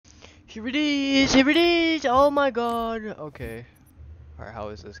Here it is! Here it is! Oh my god! Okay. Alright, how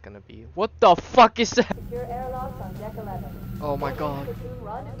is this gonna be? What the fuck is that? Secure airlocks on deck 11. Oh my god.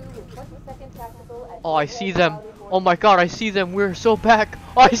 Rendezvous with 22nd Tactical at Oh, I see them! Oh my god, I see them! We're so back!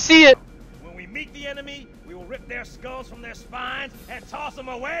 Oh, I see it! When we meet the enemy, we will rip their skulls from their spines and toss them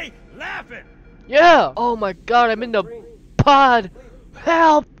away, laughing! Yeah! Oh my god, I'm in the pod!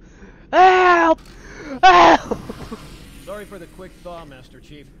 Help! Help! Help! Sorry for the quick thaw, Master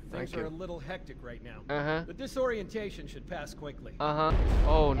Chief. Things Thank you. are a little hectic right now. Uh-huh. The disorientation should pass quickly. Uh-huh.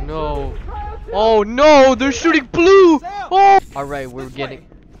 Oh no. Oh no, they're shooting blue! Oh! Alright, we're getting...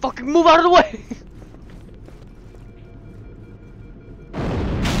 Fucking move out of the way!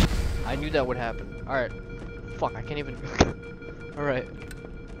 I knew that would happen. Alright. Fuck, I can't even... Alright.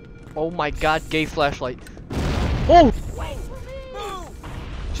 Oh my god, gay flashlight. Oh!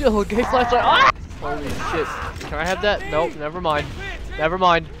 Chill, gay flashlight. Ah! Holy shit. Can I have that? Nope, never mind. Never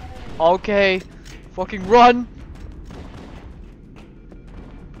mind. Okay. Fucking run!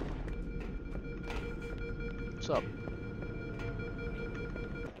 What's up?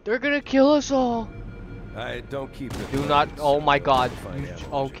 They're gonna kill us all! I don't keep the Do not. Oh my god.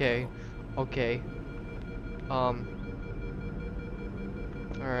 Okay. Okay. Alright.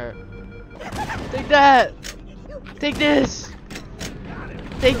 Take that! Take this!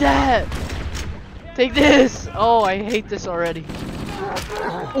 Take that! Take this! Oh, I hate this already.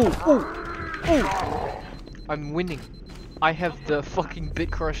 Oh, oh, oh! I'm winning. I have the fucking Bit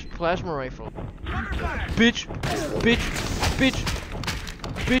Crush plasma rifle. Bitch! Bitch! Bitch!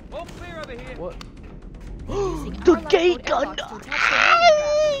 Bitch! What? The gay gun!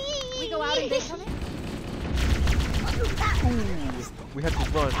 We go out and they come in? We have to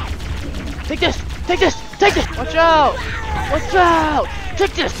run. Take this! Take this! Take this! Watch out! Watch out!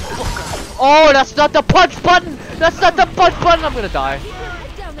 Take this! Oh, that's not the punch button! That's not the punch button! I'm gonna die.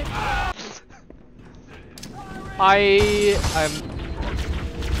 I'm...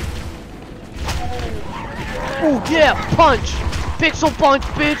 Oh yeah! Punch! Pixel punch,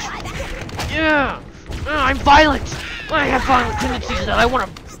 bitch! Yeah! I'm violent! I have violent tendencies that I want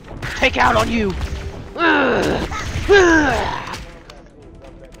to take out on you! I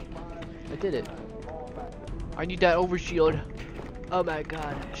did it. I need that overshield. Oh my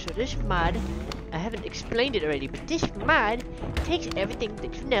god. So this mod, I haven't explained it already, but this mod takes everything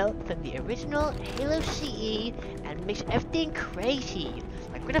that you know from the original Halo CE and makes everything crazy.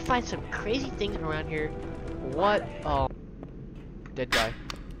 Like, we're gonna find some crazy things around here. What? Oh. Dead guy.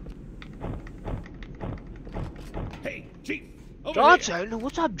 Hey, Chief! Over Johnson? here.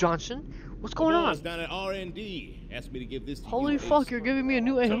 What's up, Johnson? What's going on? Down at R&D asked me to give this to Holy you fuck, you're giving me a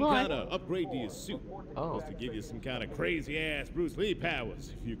new some AMI. kind of upgrade to your suit. Oh. Supposed to give you some kind of crazy ass Bruce Lee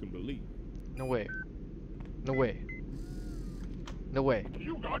powers, if you can believe. No way. No way. No way.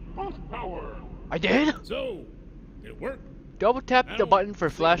 You got boost power! I did? So, it worked. Double tap the button for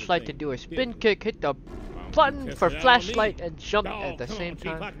flashlight to do a spin kick, hit the button Test for it out on flashlight me. and jump Oh, at the come same on, Chief,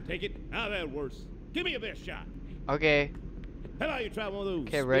 I time. can take it. How that works. Give me your best shot. Okay. How about you try one of those?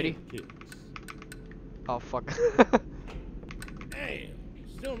 Okay, ready? spin kicks? Oh fuck. Damn,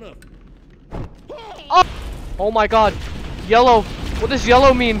 still enough. Oh! Oh my god. Yellow. What does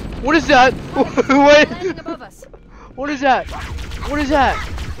yellow mean? What is that? Wait. Above us. What is that? What is that?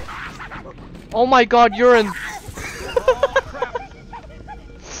 Oh my god, urine.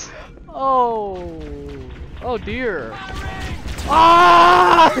 Oh. Oh dear.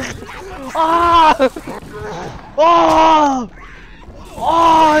 Ah! Ah! Oh!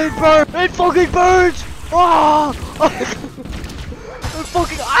 Oh, it burns! It fucking burns! Oh! It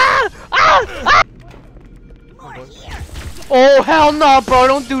fucking ah! Ah! Ah! Oh hell no, bro!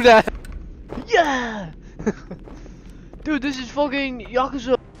 Don't do that! Yeah! Dude, this is fucking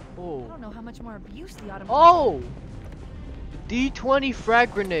Yakuza. I Oh. don't know how much more abuse the automobile. Oh! D20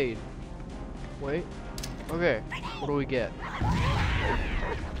 frag grenade. Wait. Okay. What do we get?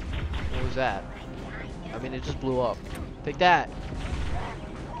 What was that? I mean, it just blew up. Take that.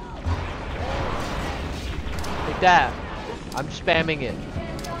 Take that. I'm spamming it.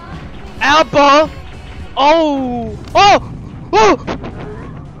 Alba! Oh! Oh! Oh!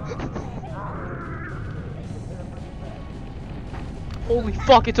 Holy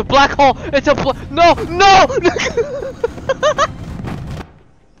fuck, it's a black hole! It's a no! No!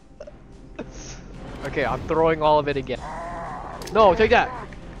 Okay, I'm throwing all of it again. No, take that!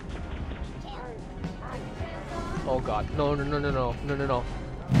 Oh god. No, no, no, no, no. No, no, no.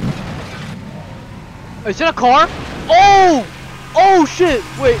 Is it a car? Oh! Oh shit!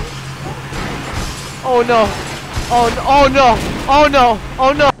 Wait. Oh no. Oh no. Oh no. Oh no.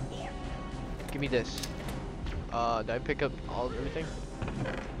 Oh no. Give me this. Did I pick up everything?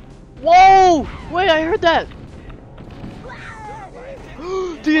 Whoa! Wait, I heard that.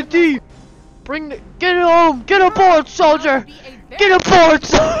 D&D! Get it home! Get aboard, soldier! Get aboard,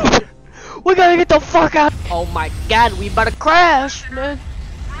 soldier! We gotta get the fuck out! Oh my god, we about to crash, man!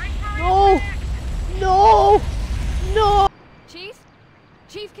 No! No! No! Chief?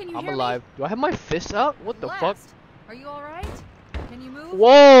 Chief, can you I'm hear alive. Do I have my fists out? What the fuck? Blast. Are you alright? Can you move?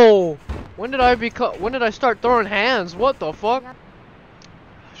 Whoa! When did I start throwing hands? What the fuck? Yep.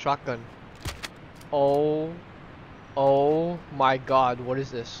 Shotgun. Oh my god, what is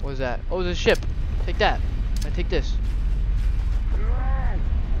this? What is that? Oh, it's a ship. Take that. I take this.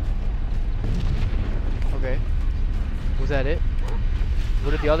 Okay. Was that it?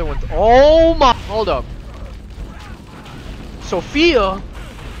 What are the other ones? Oh my! Hold up. Sophia?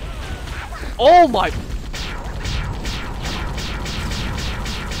 Oh my!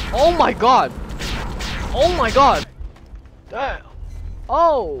 Oh my god! Oh my god! Damn!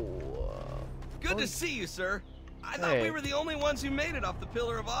 Oh! Good to see you, sir. I thought we were the only ones who made it off the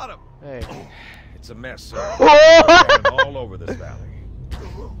Pillar of Autumn. Hey. It's a mess, sir. Falling all over this valley.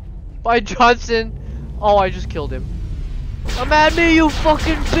 By Johnson! Oh, I just killed him. Come at me, you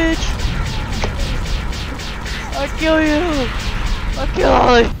fucking bitch! I kill you! I kill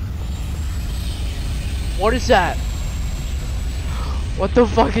all of you! What is that? What the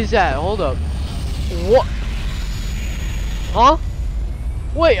fuck is that? Hold up. What? Huh?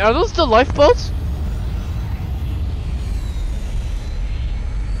 Wait, are those the lifeboats?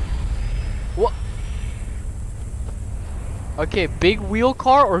 What? Okay, big wheel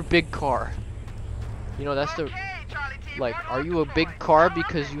car or big car? You know, that's the... Like, are you a big car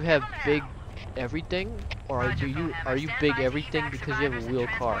because you have big everything? Or are you big everything because you have a wheel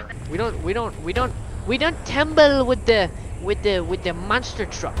car? We don't tumble with the monster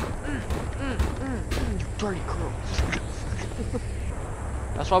truck. You dirty girl.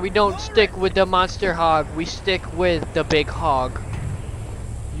 That's why we don't stick with the monster hog. We stick with the big hog.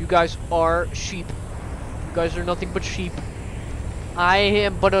 You guys are sheep. You guys are nothing but sheep. I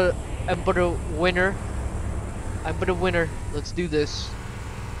am but a winner. I'm but a winner. Let's do this.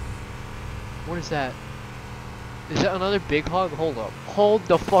 What is that? Is that another big hog? Hold up. Hold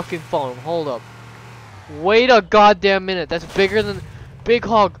the fucking phone. Hold up. Wait a goddamn minute. That's bigger than big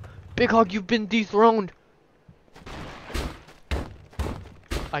hog. Big hog, you've been dethroned.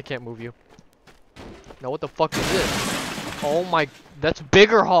 I can't move you. Now what the fuck is this? Oh my, that's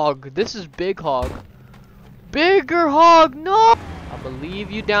bigger hog. This is big hog. Bigger hog, no! I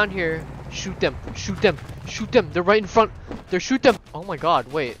believe you down here. Shoot them, shoot them, shoot them. They're right in front. They're shoot them. Oh my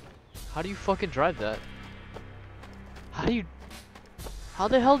god, wait. How do you fucking drive that? How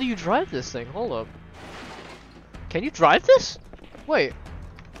the hell do you drive this thing? Hold up. Can you drive this? Wait.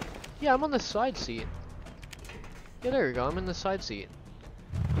 Yeah, I'm on the side seat. Yeah, there we go. I'm in the side seat.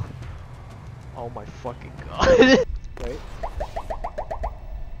 Oh my fucking god. Wait.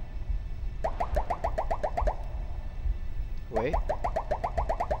 Wait.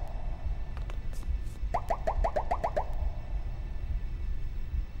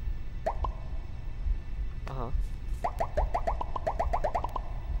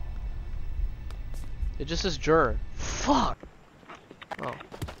 It just says juror. Fuck. Oh.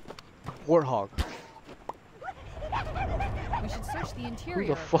 Warthog. We should search the interior Who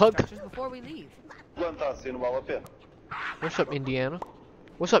the of fuck? the structures before we leave. What's up, Indiana?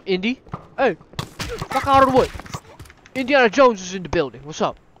 What's up, Indy? Hey! Fuck out of the way! Indiana Jones is in the building. What's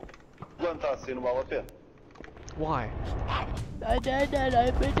up? Why? I did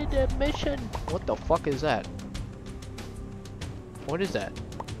the mission. What the fuck is that? What is that?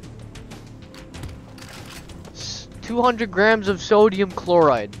 200 grams of sodium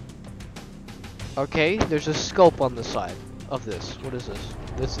chloride. Okay, there's a scope on the side of this. What is this?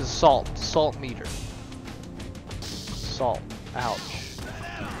 This is salt. Salt meter. Salt. Ouch.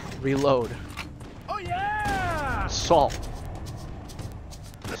 Reload. Oh yeah! Salt.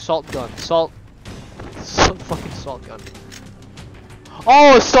 Salt gun. Salt. Some fucking salt gun.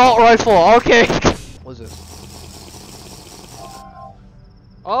 Oh, assault rifle. Okay. What is it?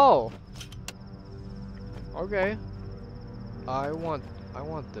 Oh. Okay. I want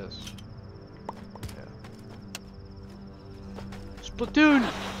this. Yeah. Splatoon.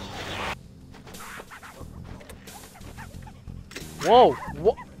 Whoa.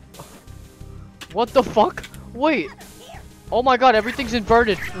 What the fuck? Wait. Oh my god, everything's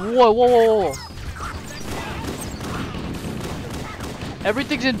inverted. Whoa, whoa, whoa, whoa.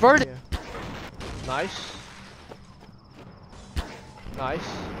 Everything's inverted. Yeah. Nice. Nice.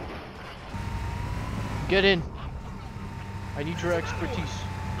 Get in. I need your expertise.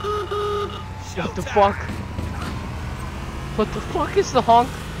 What the fuck? What the fuck is the honk?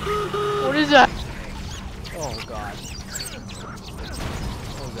 What is that? Oh god.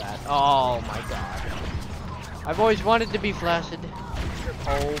 What was that? Oh my god. I've always wanted to be flaccid.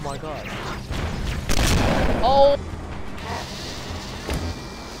 Oh my god. Oh!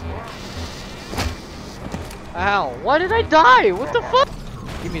 Ow. Why did I die? What the fuck?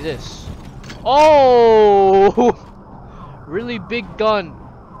 Give me this. Oh! Really big gun.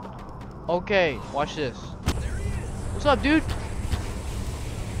 Okay, watch this. What's up, dude?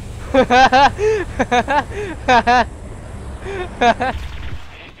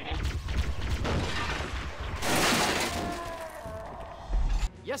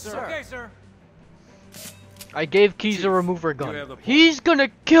 Yes, sir. Okay, sir. I gave Keys a remover You have gun. the point. He's gonna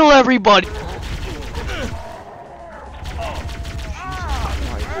kill everybody.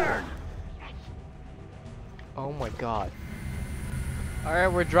 Oh my god.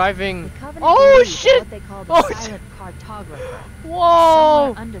 Alright, we're driving. Oh shit! What they call the Oh, silent cartographer. whoa!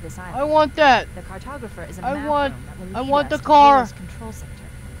 Somewhere under this island. I want that. The cartographer is a I map want- room that will I lead want us the to car. Halo's control center.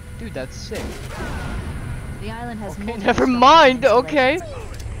 Dude, that's sick. The island has Okay, multiple never structures mind. and Okay. installations.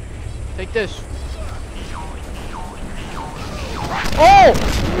 Take this. Oh!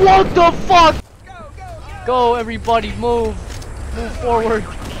 What the fuck? Go, everybody, move. Move forward.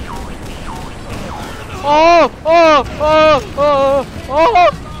 Oh! Oh! Oh! Oh!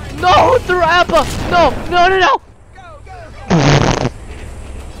 Oh! No! Through Appa! No! No! No! No!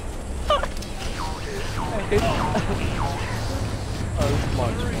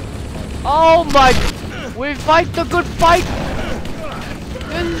 Oh my! We fight the good fight!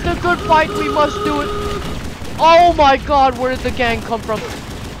 This is the good fight, we must do it! Oh my god, where did the gang come from?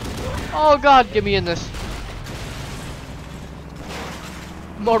 Oh god, get me in this.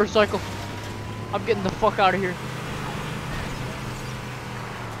 Motorcycle. I'm getting the fuck out of here.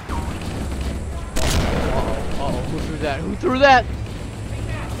 Uh-oh, uh-oh, who threw that? Who threw that?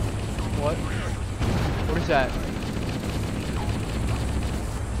 What? What is that?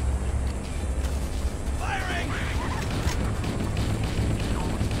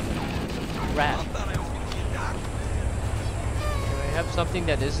 Rat. Can I have something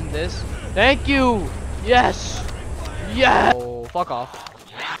that isn't this? Thank you! Yes! Yes! Oh, fuck off.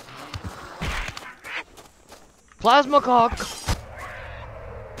 Plasma cock!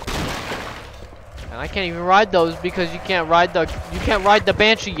 And I can't even ride those because you can't ride the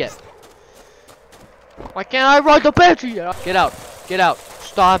Banshee yet. Why can't I ride the Banshee yet? Get out. Get out.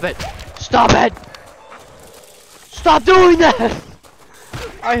 Stop it. Stop it! Stop doing that!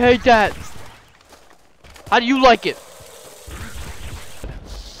 I hate that. How do you like it?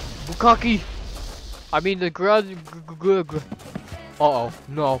 Bukaki. I mean the uh-oh.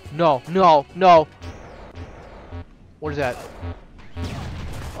 No, no, no, no. What is that?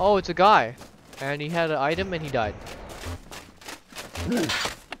 Oh, it's a guy. And he had an item and he died.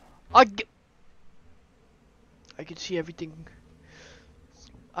 I can see everything.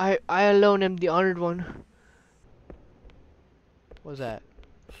 I alone am the honored one. What's that?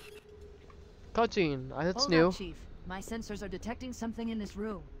 Cutscene. That's Hold new. up, Chief. My sensors are detecting something in this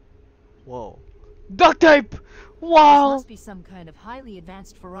room. Whoa. Duct tape! This Wow! must be some kind of highly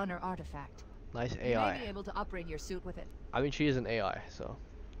advanced Forerunner artifact. Nice You may be AI. able to upgrade your suit with it. I mean, she is an AI, so.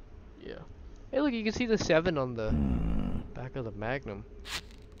 Yeah. Hey, look, you can see the 7 on the back of the Magnum.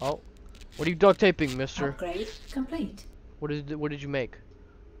 Oh. What are you duct taping, mister? Upgrade complete. What did you make?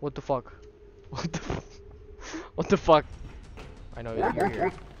 What the fuck? What the what the fuck? I know you're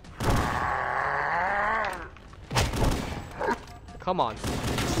here. Come on.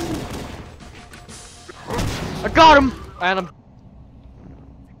 I got him! And I'm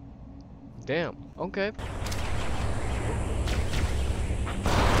damn, okay.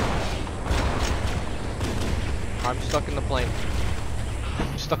 I'm stuck in the plane.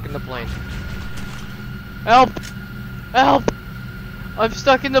 I'm stuck in the plane. Help! Help! I'm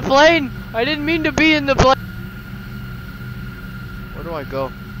stuck in the plane! I didn't mean to be in the plane! Where do I go?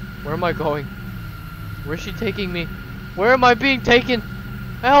 Where am I going? Where's she taking me? Where am I being taken?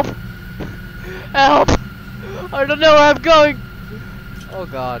 Help! Help! I don't know where I'm going! Oh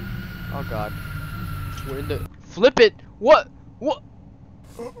god. Oh god. We're in the... Flip it! What? What?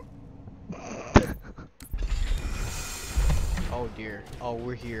 Oh dear. Oh,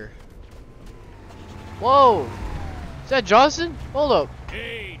 we're here. Whoa! Is that Johnson? Hold up.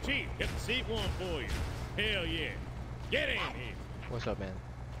 Hey, Chief, got the seat warm for you. Hell yeah. Get in here. What's up, man?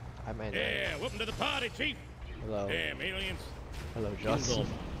 I'm in. Yeah, welcome to the party, Chief. Hello. Damn aliens. Hello, Johnson. Over.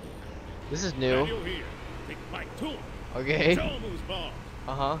 This is Now new. you're here. Big fight to 'em. Okay. Show 'em who's boss.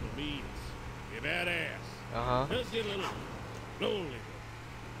 Uh-huh. Means you're badass. Uh-huh. Just get a little lonely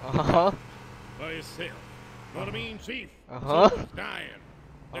Uh-huh. by yourself. Know what I mean, Chief? Uh-huh. Someone's dying.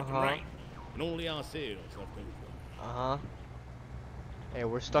 left and right. And only ourselves left over. Hey,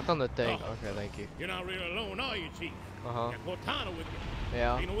 we're stuck on the thing. Okay, thank you. You're not really alone, are you, Chief? Uh-huh. Got Cortana with you.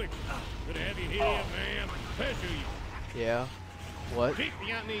 Yeah. Ain't no which. Good to have you here, man. Pleasure you. Yeah. What? Chief,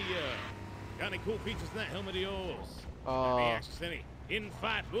 you got any cool features in that helmet of yours? Any access to any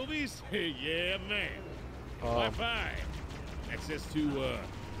in-fight movies? Yeah, man. Wi-Fi. Access to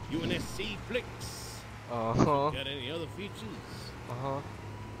UNSC flicks. Got any other features?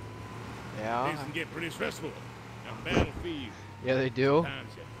 Yeah. Things can get pretty stressful on battlefield. Yeah, they do.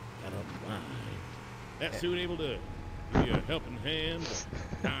 Sometimes you gotta unwind. That's soon able to give you a helping hand.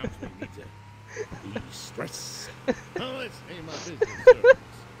 But times we need to de-stress. Oh, that's ain't my business, sir.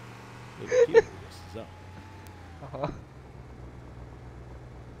 Little curious is all.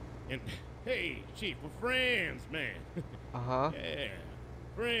 And hey, Chief, we're friends, man. Yeah,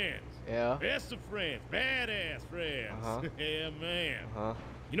 friends. Yeah. Best of friends, badass friends. Yeah, man.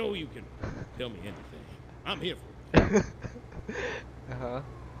 You know you can tell me anything. I'm here for you.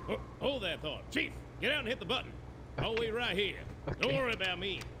 Hold that thought, Chief. Get out and hit the button. I'll wait right here. Don't worry about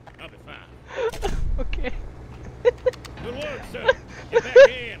me. I'll be fine. Okay. Good work, sir. Get back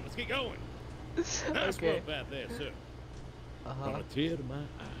in. Let's get going. Nice work out there, sir. From a tear to my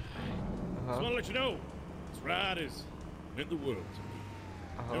eye. Just want to let you know, this ride has meant the world to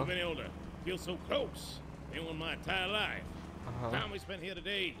me. Never been able to feel so close to anyone my entire life. The time we spent here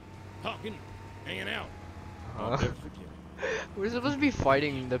today, talking, hanging out. I'll never forget it. We're supposed to be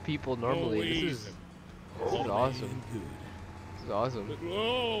fighting the people normally. This is awesome. This is awesome.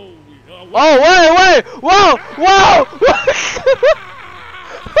 Whoa! Oh, wait! Whoa! Whoa!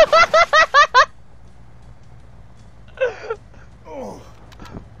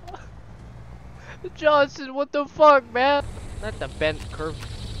 Johnson, what the fuck, man? Not the bent curve,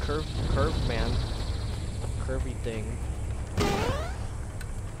 man. Curvy thing.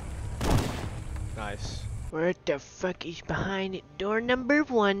 Nice. What the fuck is behind door number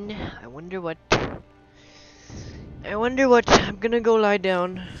 1? I wonder what. I'm gonna go lie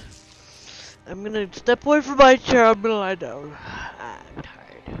down. I'm gonna step away from my chair. I'm gonna lie down. I'm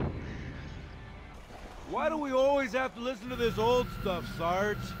tired. Why do we always have to listen to this old stuff,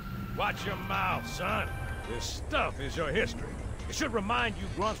 Sarge? Watch your mouth, son. This stuff is your history. It should remind you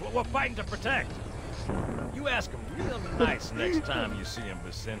grunts what we're fighting to protect. You ask them real nice next time you see them,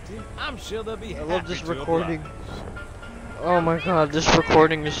 Vicente. I'm sure they'll be happy. I love this recording. Oh my god, this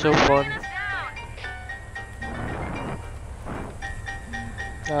recording is so fun.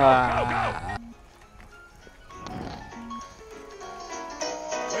 Go, go!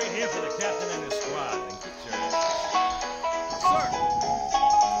 Wait here for the captain and his squad and get your ass. Sir!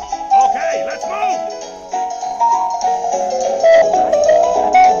 Okay, let's move!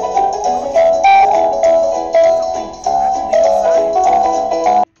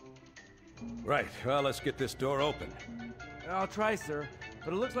 Right, well, let's get this door open. I'll try, sir.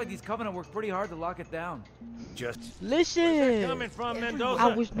 But it looks like these Covenant worked pretty hard to lock it down. Just listen! Coming from Mendoza.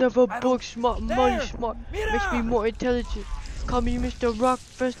 I was never book smart, money smart. Makes me more intelligent. Call me Mr. Rock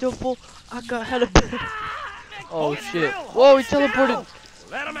Festival. I got hella. Oh shit! Whoa, he teleported.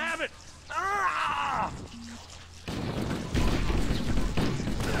 Let him have it.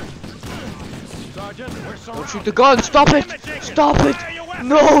 Sergeant, we're surrounded. Don't shoot the gun! Stop it! Stop it!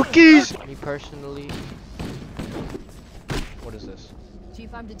 No, keys! Me personally. What is this?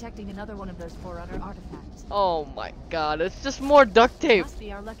 Chief, I'm detecting another one of those Forerunner artifacts. Oh my god, it's just more duct tape. Must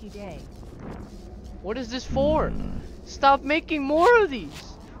be our lucky day. What is this for? Stop making more of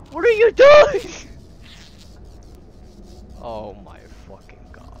these! What are you doing? Oh my fucking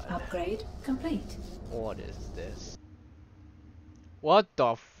god. Upgrade complete. What is this? What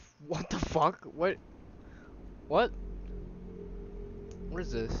the fuck? What? What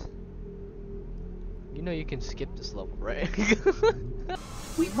is this? You know you can skip this level, right?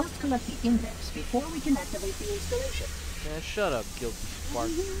 We must collect the index before we can activate the installation. Man, shut up, guilty spark.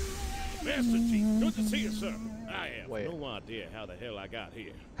 Master Chief, good to see you, sir. I have no idea how the hell I got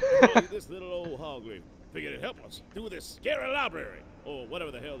here. Only this little old hogweed figured it'd help us through this scary library, or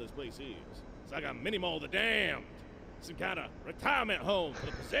whatever the hell this place is. It's like a mini-mall of the damned. Some kind of retirement home for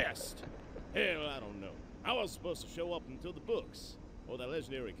the possessed. Hell, I don't know. I was supposed to show up until the books, or that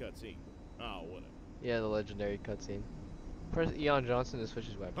legendary cutscene. Oh, whatever. Yeah, the legendary cutscene. Press Eon Johnson to switch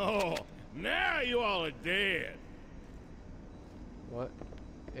his weapon. Oh, now you all are dead. What?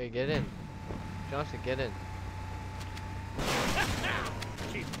 Hey, get in. Johnson, get in.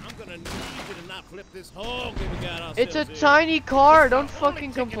 Chief, I'm gonna need you to not flip this hog that we got ourselves. It's a tiny car. Don't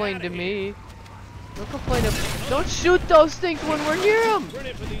fucking complain to me. Don't complain to. Don't shoot those things when we're near them.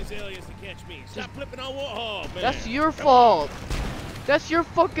 Ready for these aliens to catch me. Stop flipping on Warhol, man. That's your fault. That's your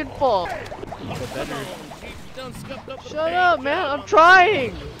fucking fault. Shut up, man. I'm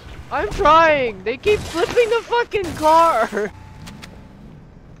trying. I'm trying. They keep flipping the fucking car.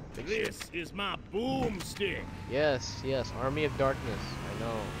 This is my boomstick. Yes, yes. Army of Darkness. I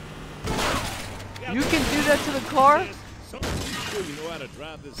know. You can do that to the car? You know how to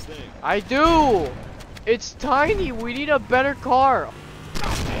drive this thing. I do. It's tiny. We need a better car.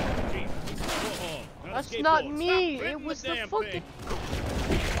 That's not me. It was the fucking.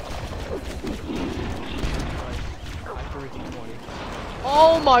 I threw a D20.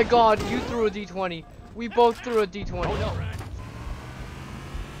 Oh my god, you threw a D20. We both threw a D20. Oh no.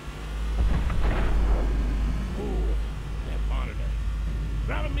 That monitor.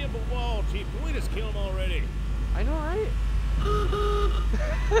 Driving me up a wall, Chief. Can we just kill him already? I know, right?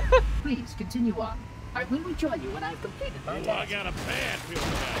 Please continue on. I will rejoin you when I've completed my I task. got a bad feeling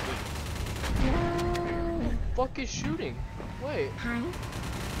about this. What the fuck is shooting? Wait. Hi.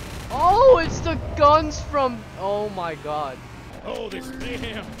 Oh, it's the guns from. Oh my god. Oh, this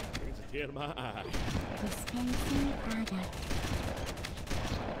mayhem brings a tear to my eye.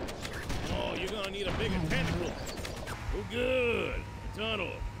 Oh, you're gonna need a bigger tentacle. Oh, good. A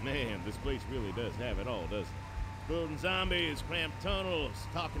tunnel. Man, this place really does have it all, doesn't it? Building zombies, cramped tunnels,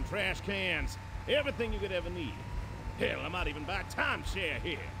 talking trash cans, everything you could ever need. Hell, I might even buy a timeshare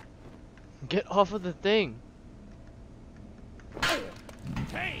here. Get off of the thing.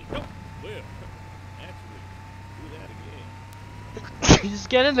 Hey, no. Well, actually, do that again. Just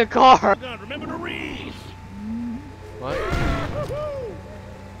get in the car. God, remember to read. What?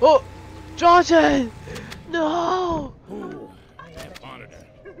 Oh, Johnson! No! Ooh, that monitor.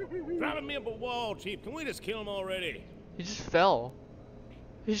 Driving me up a wall, Chief. Can we just kill him already? He just fell.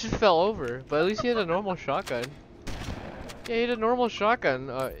 He just fell over. But at least he had a normal shotgun. Yeah, he had a normal shotgun.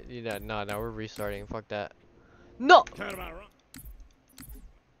 Yeah, no, we're restarting. Fuck that. No! Kind of ironic.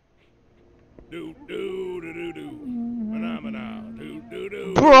 Do do do do do. Phenomena. Do do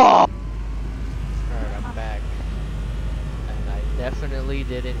do. Bro! Alright, I'm back. And I definitely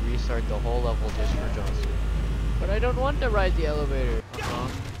didn't restart the whole level just for Johnson. But I don't want to ride the elevator.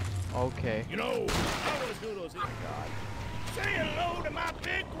 Okay. You know, I always do those. God. Say hello to my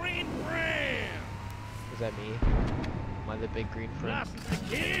big green friend. Is that me? Am I the big green friend?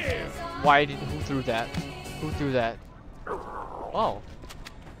 Kid. Why did? Who threw that? Who threw that? Oh.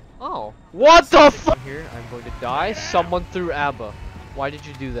 Oh. What the fuck? Here, I'm going to die. Someone threw ABBA. Why did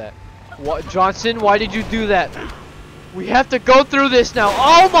you do that? What, Johnson? Why did you do that? We have to go through this now.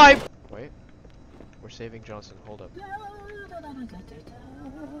 Oh my! Wait. We're saving Johnson. Hold up.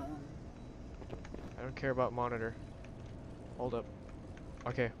 I don't care about monitor. Hold up.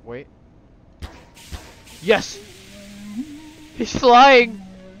 Okay, wait. Yes! He's flying!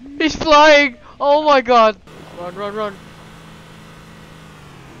 He's flying! Oh my god! Run, run, run.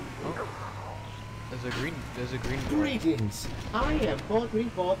 Oh. There's a green board. Greetings. I am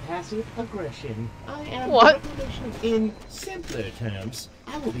 434 Passive Aggression. I am What? information in simpler terms.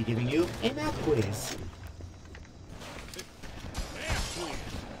 I will be giving you a math quiz. Math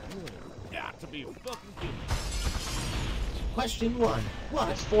quiz. Got to be fucking kidding. Question 1. What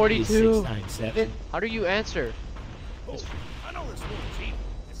It's 42. is 6 times 7? How do you answer? Oh, I know this one, Chief.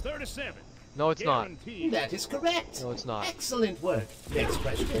 It's 37. No, it's not. Guaranteed. That is correct. No, it's not. Excellent work. Next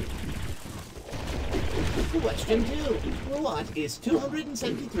question. Question 2. What is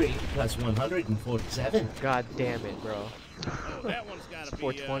 273 plus 147? God damn it, bro. Oh, that one's got to It's be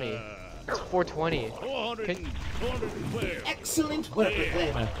 420. It's 420. 412. Excellent work,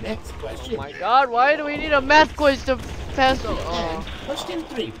 Reclaimer. Next question. Oh my god, why do we need a math quiz to pass? And question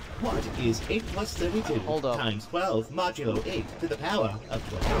 3. What is 8 plus 32 Hold up. times 12 modulo 8 to the power of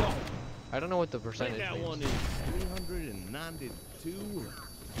 12? I don't know what the I percentage think that means. one is 392.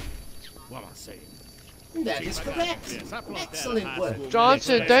 What am I saying? That is correct. Excellent work.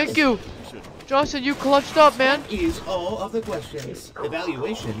 Johnson, thank you. Johnson, you clutched up, man. That is all of the questions.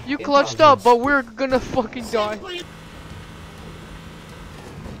 Evaluation. You in clutched up, progress. but we're gonna fucking die. Simply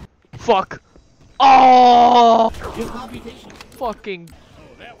Fuck. Oh! your computation. Fucking.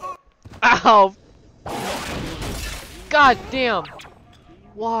 Ow! God damn.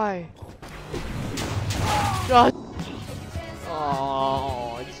 Why? God.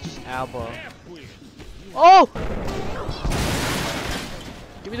 Oh, it's just ABBA. Oh!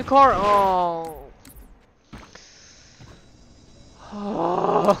 Give me the car. Oh.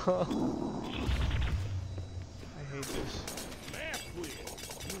 I hate this.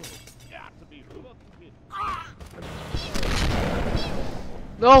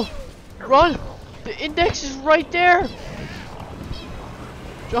 No! Run! The index is right there!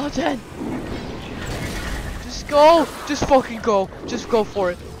 Jonathan! Just Go! Just fucking go. Just go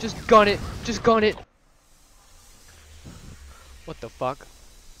for it. Just gun it. Just gun it. What the fuck?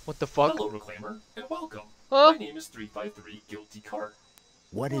 What the fuck? Hello, Reclaimer, and welcome. Huh? My name is 353 Guilty Cart.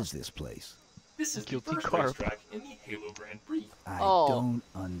 What is this place? This is Guilty the first Carp. racetrack in the Halo Grand Prix. I Oh. don't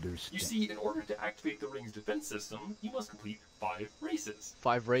understand. You see, in order to activate the ring's defense system, you must complete 5 races.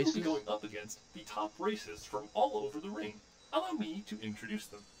 5 races? You'll be going up against the top racers from all over the ring. Allow me to introduce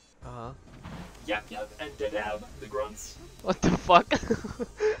them. Uh-huh. Yap Yap and Dadab, the grunts. What the fuck?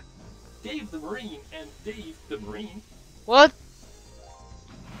 Dave the Marine and Dave the Marine. What?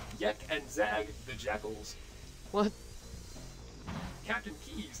 Yek and Zag, the jackals. What? Captain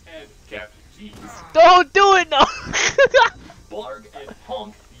Keys and Captain Keys. Don't do it, no! Blarg and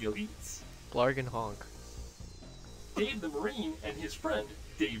Honk, the elites. Blarg and Honk. Dave the Marine and his friend,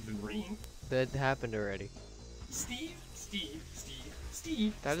 Dave the Marine. That happened already. Steve.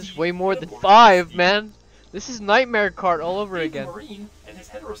 That is Steve, way more and than of course, 5, Steve. man. This is Nightmare Cart all over Dave again. the Marine and his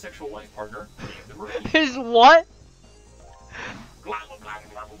heterosexual life partner, Dave the Marine. His what? Globble,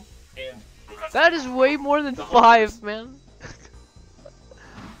 globble, globble. And That is way more than The 5, man.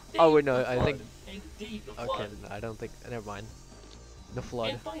 Dave Oh wait, no, the I Flood think. and Dave the Okay, Flood. I don't think. Never mind. The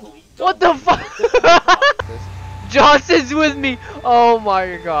flood. And finally, What the Dom fuck? Johnson's with me. Oh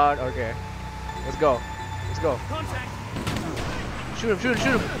my god. Okay, let's go. Let's go. Shoot him! Shoot him!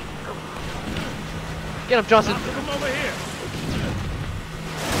 Shoot him! Get him, Johnson. Come over here.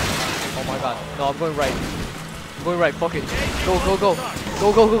 Oh my god. No, I'm going right. I'm going right. Fuck it. Go, go, go.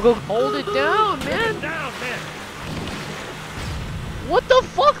 Go, go, go, go. Hold it down, man. Down, man. What the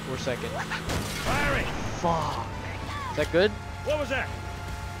fuck? We're second. Firing. Fuck. Is that good? What was that?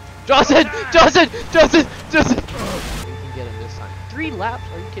 Johnson! Johnson! Johnson! Johnson! We can get him this time. 3 laps?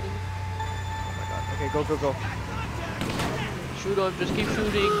 Are you kidding me? Oh my god. Okay, go, go, go. Shoot him. Just keep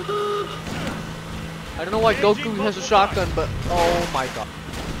shooting. I don't know why Goku has a shotgun, but oh my god.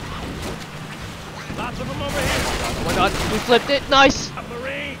 Lots of them over here. Oh my god. We flipped it. Nice.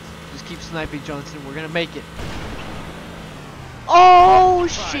 Marines. Just keep sniping, Johnson. We're gonna make it. Oh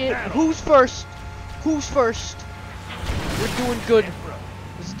shit! Who's first? Who's first? We're doing good.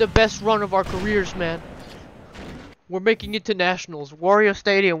 This is the best run of our careers, man. We're making it to nationals. Wario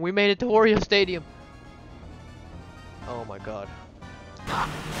Stadium. We made it to Wario Stadium. Oh my god.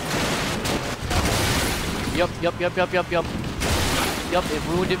 Yup, yup, yup, yup, yup, yup. Yup, it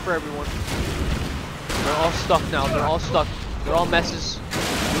ruined it for everyone. They're all stuck now. They're all stuck. They're all messes.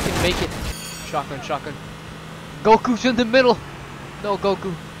 We can make it. Shotgun, shotgun. Goku's in the middle. No,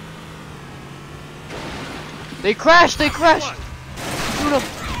 Goku. They crashed! They crashed! Shoot them!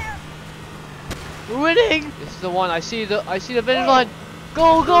 We're winning! This is the one. I see the finish line.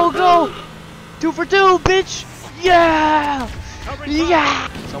 Go, go, go! 2 for 2, bitch! Yeah! Yeah!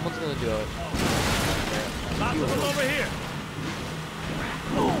 Someone's gonna do it. Lots of them over here.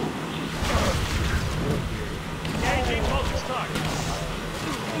 Engaging focus target.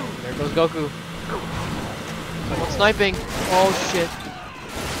 There goes Goku. Someone's sniping. Oh shit.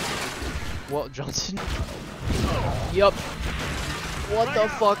 Well, Johnson. Yup. What the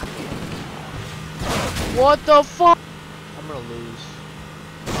fuck? What the fuck? I'm gonna lose.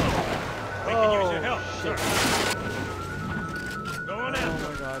 We can use your help, shit. sir. Going after. Oh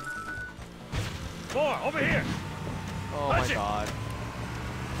my god. 4 over here. Oh Punch my it. god.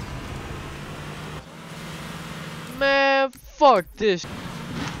 Man, fuck this.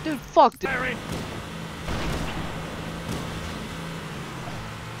 Dude, fuck this. Firing.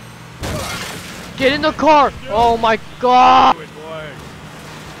 Get in the car! Oh my god! Do it, boy.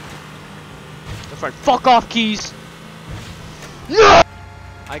 That's right, fuck off, Keys! No!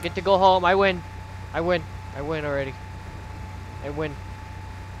 I get to go home, I win. I win. I win already. I win.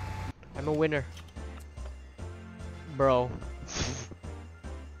 I'm a winner. Bro.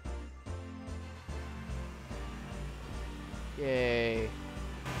 Yay.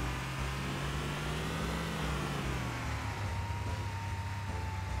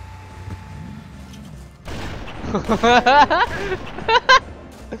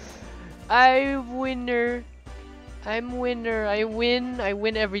 I'm winner. I'm winner. I win. I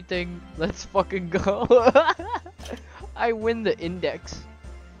win everything. Let's fucking go. I win the index.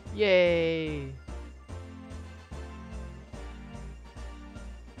 Yay.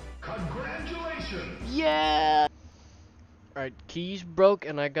 Congratulations! Yeah. Alright, keys broke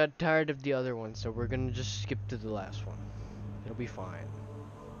and I got tired of the other one, so we're gonna just skip to the last one. It'll be fine.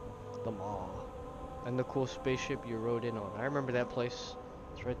 The mall. And the cool spaceship you rode in on. I remember that place.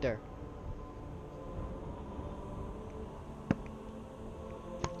 It's right there.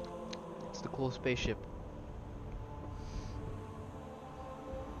 It's the cool spaceship.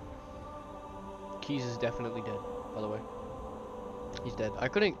 Keys is definitely dead, by the way. He's dead. I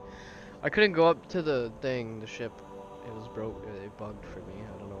couldn't go up to the thing, the ship. It was broke. It bugged for me.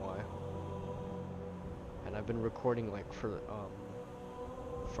 I don't know why. And I've been recording like for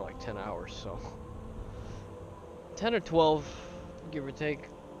like 10 hours, so 10 or 12, give or take.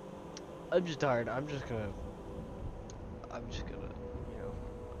 I'm just tired. I'm just gonna, you know.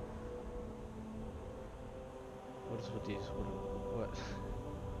 What is with these?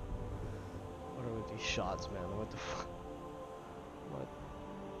 What are with these shots, man? What the fuck? What?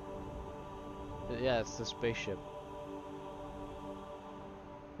 Yeah, it's the spaceship.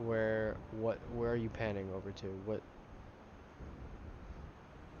 Where are you panning over to? What?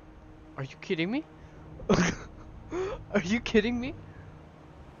 Are you kidding me? Are you kidding me?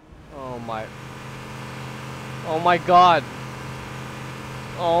 Oh my god.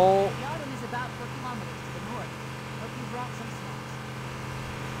 Oh. The island is about 4 kilometers to the north. Hope you brought some snacks.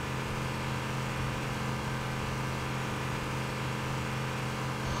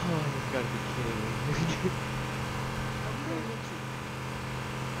 Oh, you've got to be kidding me. Are we there yet, Chief?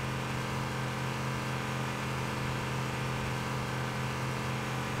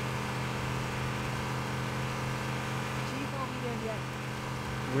 Chief, are we there yet?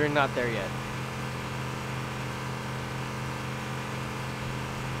 We're not there yet.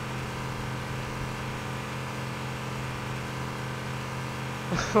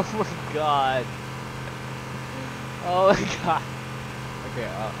 Oh my god. Oh my god. Okay,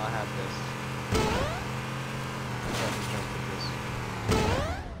 I'll have this. I'll jump with this.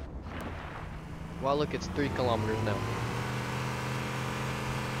 Well, look, it's 3 kilometers now.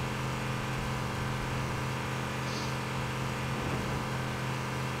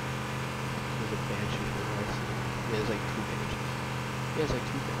 There's a banshee over there. Yeah, there's like 2 banshees. Yeah, there's like 2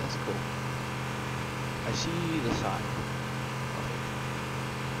 banshees. That's cool. I see the side.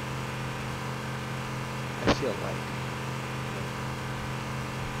 I see a light.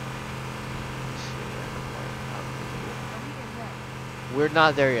 We're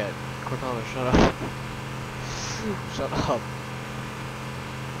not there yet. Cortana, shut up. Shut up.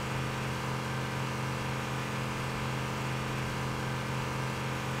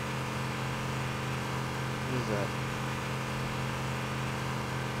 What is that?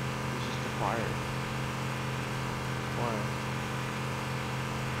 It's just a fire. Why?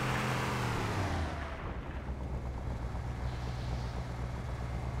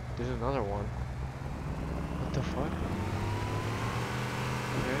 There's another one. What the fuck?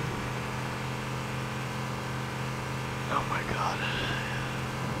 Okay. Oh my god.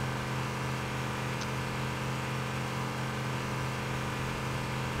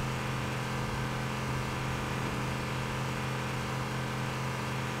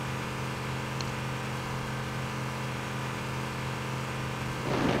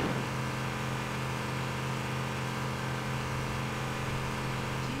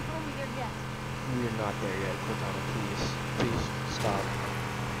 We are not there yet. Cortana, please. Please stop.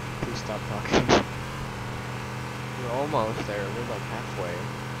 Please stop talking. We're almost there. We're like halfway.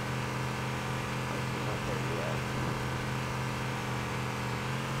 Like, we're not there yet.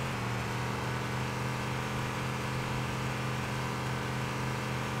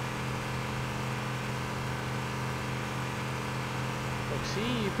 Look,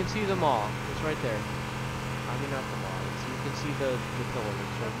 see? You can see them all. It's right there. I mean, not them all. You can see the pillar.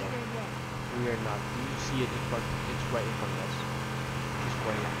 It's right there. We are not. Do you see it in front? It's right in front of us. Just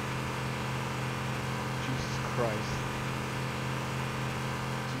right. Jesus Christ.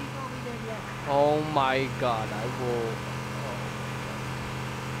 Chief, are we there yet? Oh my god, I will.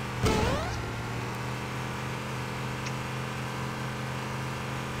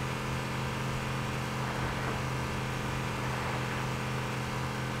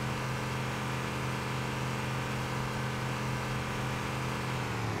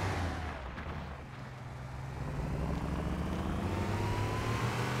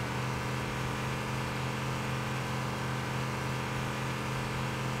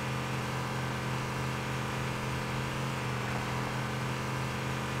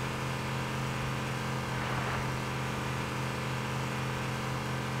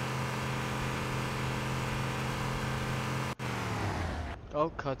 Oh,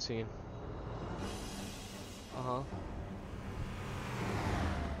 cutscene. Uh-huh.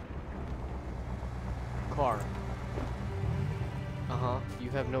 Car. Uh-huh. You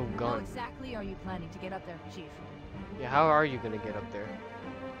have no gun. How exactly are you planning to get up there, Chief? Yeah, how are you gonna get up there?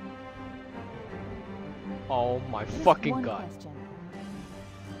 Oh my fucking god. Question.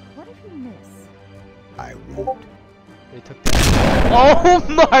 What if you miss? I won't. They took that. Oh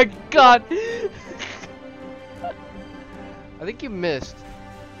my god! I think you missed.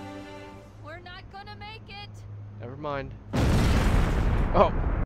 We're not gonna mind. Oh.